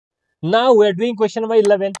Now we are doing question number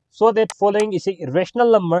 11. So that following is a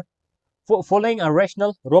rational number. Following a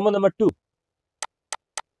rational, Roman number 2.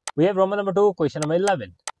 We have Roman number 2, question number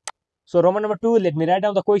 11. So Roman number 2, let me write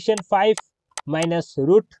down the question. 5 minus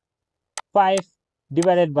root 5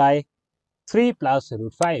 divided by 3 plus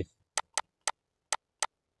root 5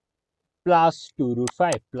 plus 2 root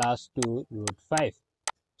 5 plus 2 root 5.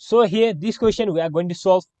 So here this question we are going to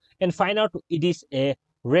solve and find out it is a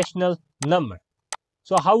rational number.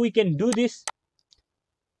 So how we can do this?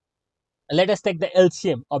 Let us take the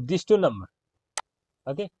LCM of these two numbers.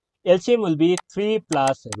 Okay, LCM will be 3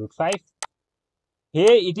 plus root 5.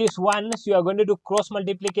 Here it is 1, so you are going to do cross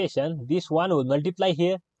multiplication. This one will multiply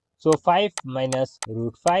here. So 5 minus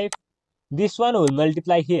root 5. This one will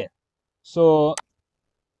multiply here. So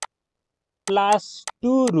plus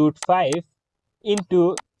 2 root 5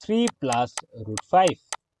 into 3 plus root 5.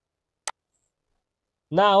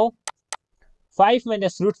 Now 5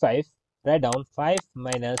 minus root 5, write down 5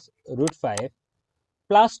 minus root 5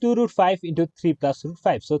 plus 2 root 5 into 3 plus root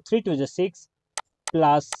 5. So 3 to the 6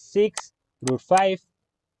 plus 6 root 5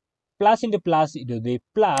 plus into plus, it will be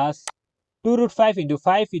plus 2 root 5 into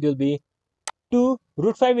 5, it will be 2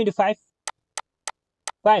 root 5 into 5,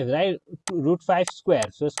 5, right? Root 5 square.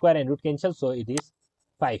 So square and root cancel, so it is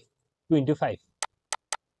 5. 2 into 5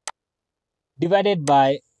 divided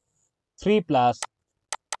by 3 plus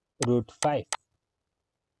root 5.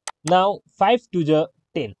 Now 5 to the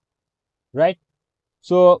 10, right?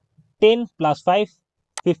 So 10 plus 5,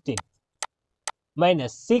 15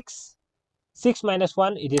 minus 6. 6 minus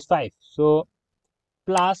 1, it is 5. So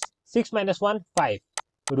plus 6 minus 1, 5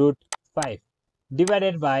 root 5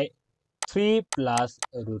 divided by 3 plus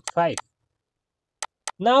root 5.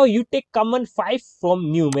 Now you take common 5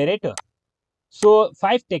 from numerator. So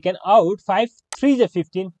 5 taken out, 5 3 is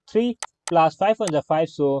 15, 3 plus 5 on the 5,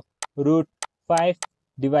 so root 5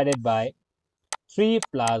 divided by 3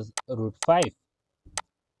 plus root 5.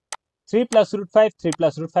 3 plus root 5, 3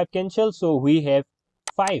 plus root 5 cancel, so we have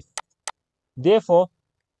 5. Therefore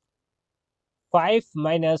 5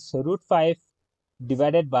 minus root 5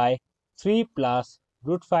 divided by 3 plus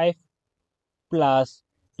root 5 plus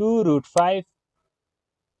 2 root 5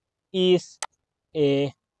 is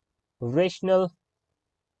a rational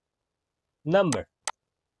number.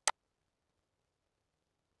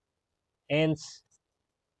 And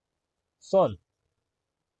so on.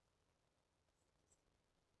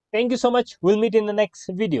 Thank you so much. We'll meet in the next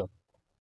video.